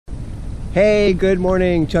Hey, good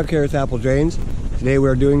morning. Chuck here with Apple Drains. Today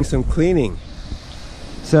we're doing some cleaning.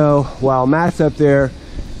 So while Matt's up there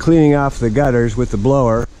cleaning off the gutters with the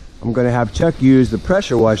blower, I'm going to have Chuck use the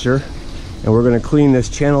pressure washer and we're going to clean this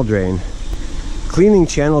channel drain. Cleaning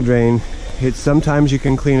channel drain, sometimes you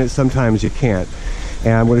can clean it, sometimes you can't.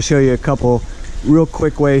 And I'm going to show you a couple real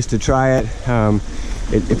quick ways to try it.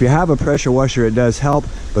 If you have a pressure washer, it does help,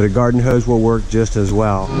 but a garden hose will work just as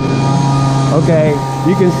well. Okay,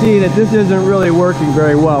 you can see that this isn't really working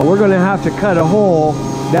very well. We're going to have to cut a hole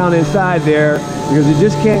down inside there because you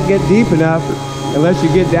just can't get deep enough unless you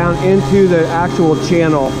get down into the actual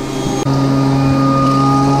channel.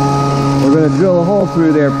 We're going to drill a hole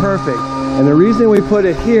through there, perfect. And the reason we put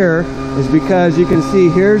it here is because you can see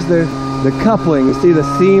here's the coupling. You see the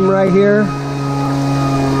seam right here?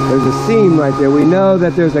 There's a seam right there. We know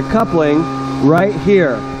that there's a coupling right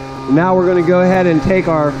here. Now we're going to go ahead and take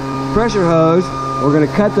our pressure hose. We're going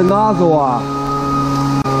to cut the nozzle off.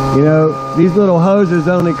 You know, these little hoses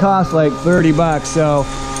only cost like 30 bucks, so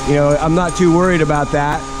you know, I'm not too worried about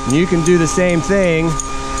that. And you can do the same thing.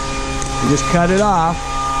 You just cut it off.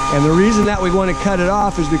 And the reason that we want to cut it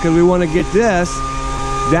off is because we want to get this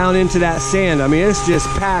down into that sand. I mean, it's just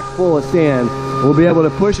packed full of sand. We'll be able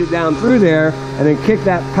to push it down through there and then kick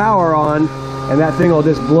that power on, and that thing will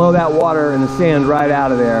just blow that water and the sand right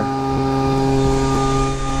out of there.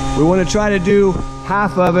 We want to try to do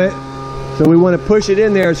half of it, so we want to push it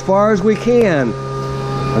in there as far as we can.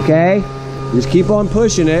 Okay? Just keep on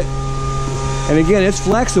pushing it. And again, it's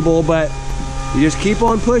flexible, but you just keep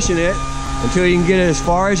on pushing it until you can get it as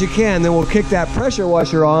far as you can. Then we'll kick that pressure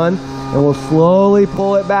washer on and we'll slowly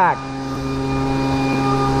pull it back.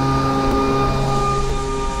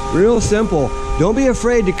 Real simple. Don't be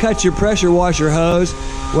afraid to cut your pressure washer hose,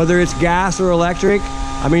 whether it's gas or electric.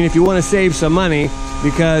 I mean, if you want to save some money,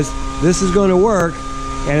 because this is going to work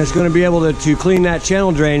and it's going to be able to clean that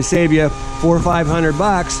channel drain, save you $400 or $500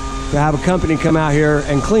 bucks to have a company come out here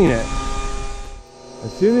and clean it.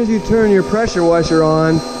 As soon as you turn your pressure washer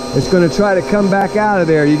on, it's going to try to come back out of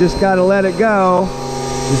there. You just got to let it go.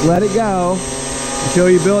 Just let it go until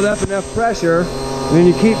you build up enough pressure, and then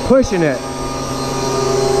you keep pushing it.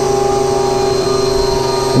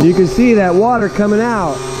 And you can see that water coming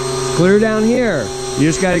out. It's clear down here. You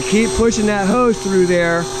just got to keep pushing that hose through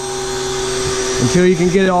there until you can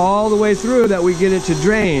get it all the way through that we get it to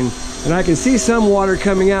drain. And I can see some water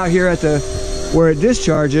coming out here at where it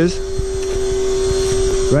discharges,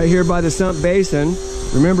 right here by the sump basin.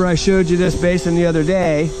 Remember, I showed you this basin the other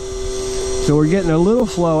day. So we're getting a little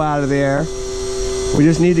flow out of there. We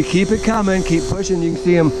just need to keep it coming, keep pushing. You can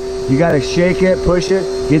see them. You got to shake it, push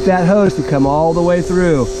it, get that hose to come all the way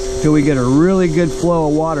through till we get a really good flow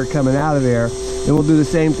of water coming out of there. Then we'll do the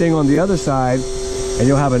same thing on the other side, and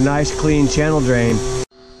you'll have a nice clean channel drain.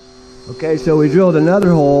 Okay, so we drilled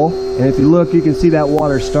another hole, and if you look, you can see that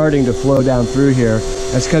water starting to flow down through here.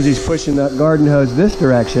 That's because he's pushing that garden hose this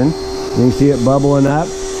direction. You can see it bubbling up.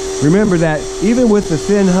 Remember that even with the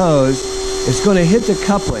thin hose, it's going to hit the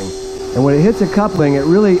coupling. And when it hits the coupling, it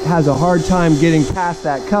really has a hard time getting past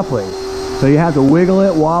that coupling. So you have to wiggle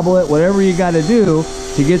it, wobble it, whatever you got to do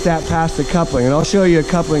to get that past the coupling. And I'll show you a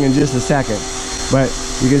coupling in just a second. But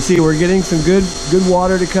you can see we're getting some good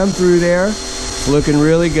water to come through there. It's looking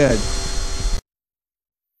really good.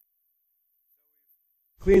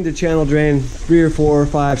 Cleaned the channel drain 3 or 4 or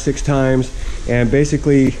 5, 6 times, and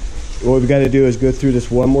basically what we've got to do is go through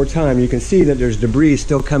this one more time. You can see that there's debris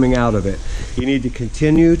still coming out of it. You need to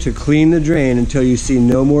continue to clean the drain until you see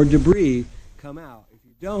no more debris come out. If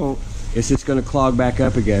you don't, it's just going to clog back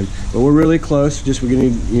up again. But we're really close. Just we're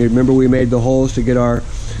going to, remember we made the holes to get our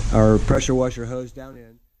pressure washer hose down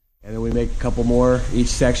in, and then we make a couple more each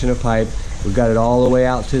section of pipe. We've got it all the way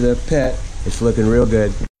out to the pit. It's looking real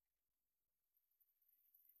good.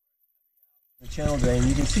 The channel drain,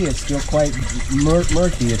 you can see it's still quite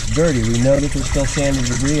murky. It's dirty. We know that there's still sand and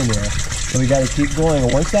debris in there, so we got to keep going.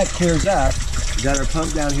 And once that clears up, we got our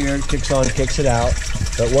pump down here. It kicks on, kicks it out.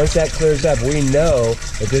 But once that clears up, we know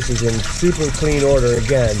that this is in super clean order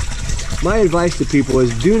again. My advice to people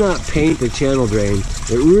is do not paint the channel drain.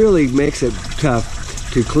 It really makes it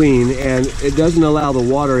tough to clean, and it doesn't allow the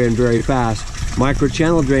water in very fast. Micro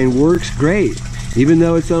channel drain works great, even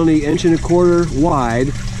though it's only 1¼ inch wide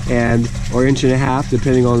or 1.5 inches,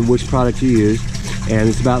 depending on which product you use, and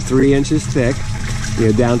it's about 3 inches thick,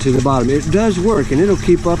 down to the bottom. It does work, and it'll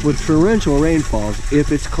keep up with torrential rainfalls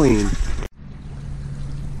if it's clean.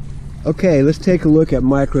 Okay, let's take a look at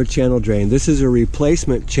micro channel drain. This is a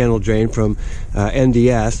replacement channel drain from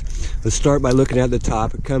NDS. Let's start by looking at the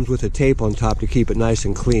top. It comes with a tape on top to keep it nice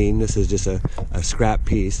and clean. This is just a scrap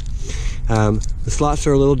piece. The slots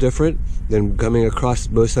are a little different. then coming across,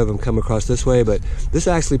 most of them come across this way, but this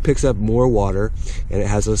actually picks up more water, and it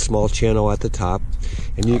has a small channel at the top.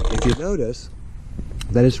 And if you notice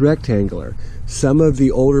that it's rectangular. Some of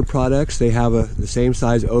the older products, they have the same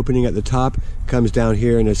size opening at the top, comes down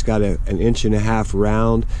here, and it's got an 1.5 inch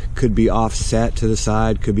round, could be offset to the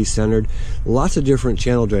side, could be centered. Lots of different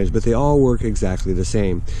channel drains, but they all work exactly the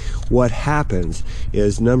same. What happens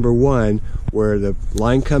is, number one, where the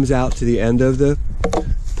line comes out to the end of the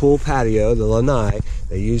pool patio, the lanai,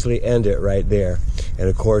 they usually end it right there. And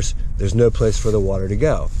of course, there's no place for the water to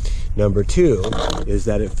go. Number two is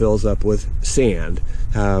that it fills up with sand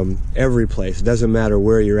every place. It doesn't matter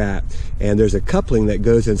where you're at. And there's a coupling that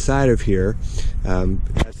goes inside of here.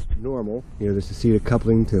 That's normal. You know, there's a seat of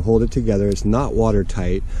coupling to hold it together. It's not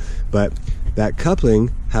watertight, but that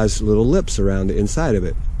coupling has little lips around the inside of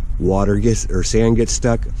it. Sand gets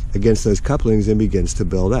stuck against those couplings and begins to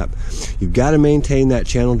build up. You've got to maintain that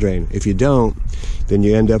channel drain. If you don't, then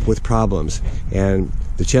you end up with problems. And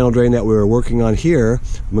the channel drain that we were working on here,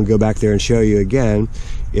 I'm going to go back there and show you again.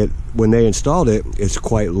 When they installed it, it's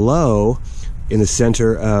quite low in the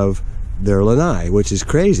center of their lanai, which is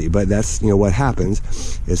crazy, but that's, you know, what happens.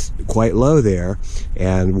 It's quite low there,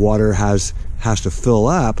 and water has to fill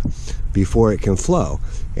up before it can flow.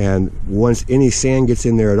 And once any sand gets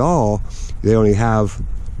in there at all, they only have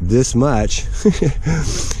this much.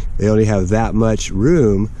 They only have that much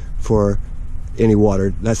room for any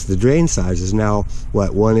water. That's the drain size is now,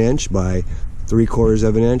 what, 1 inch by 3/4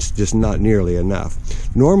 of an inch? Just not nearly enough.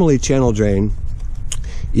 Normally, channel drain,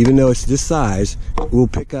 even though it's this size, will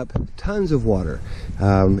pick up tons of water.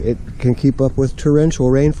 It can keep up with torrential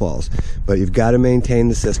rainfalls, but you've got to maintain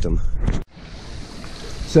the system.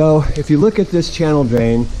 So if you look at this channel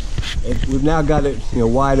drain, we've now got it, you know,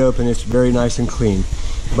 wide open. It's very nice and clean.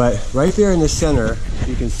 But right there in the center,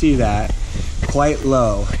 you can see that quite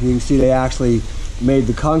low. You can see they actually made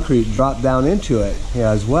the concrete drop down into it,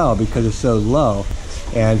 yeah, as well, because it's so low.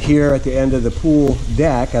 And here at the end of the pool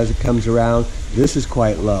deck, as it comes around, this is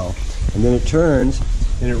quite low. And then it turns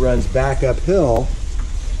and it runs back uphill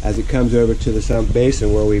as it comes over to the sump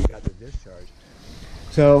basin where we've got the discharge.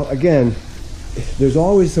 So again, there's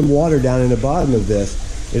always some water down in the bottom of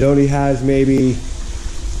this. It only has maybe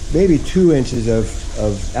 2 inches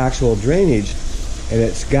of actual drainage, and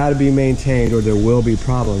it's got to be maintained or there will be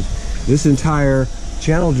problems. This entire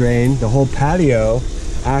channel drain, the whole patio,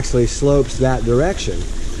 actually slopes that direction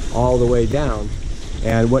all the way down.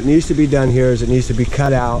 And what needs to be done here is it needs to be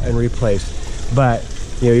cut out and replaced. But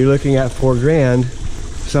you know, you're looking at $4 grand,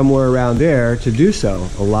 somewhere around there, to do so.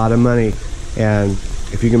 A lot of money. And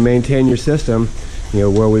if you can maintain your system, you know,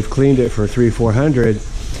 where we've cleaned it for $300-400,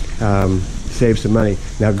 save some money.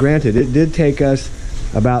 Now granted, it did take us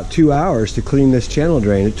about 2 hours to clean this channel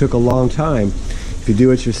drain. It took a long time. If you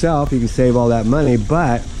do it yourself, you can save all that money,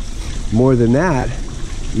 but more than that,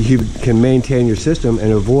 you can maintain your system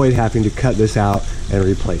and avoid having to cut this out and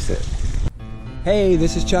replace it. Hey,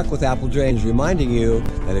 this is Chuck with Apple Drains, reminding you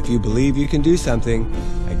that if you believe you can do something,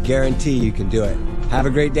 I guarantee you can do it. Have a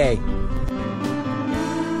great day.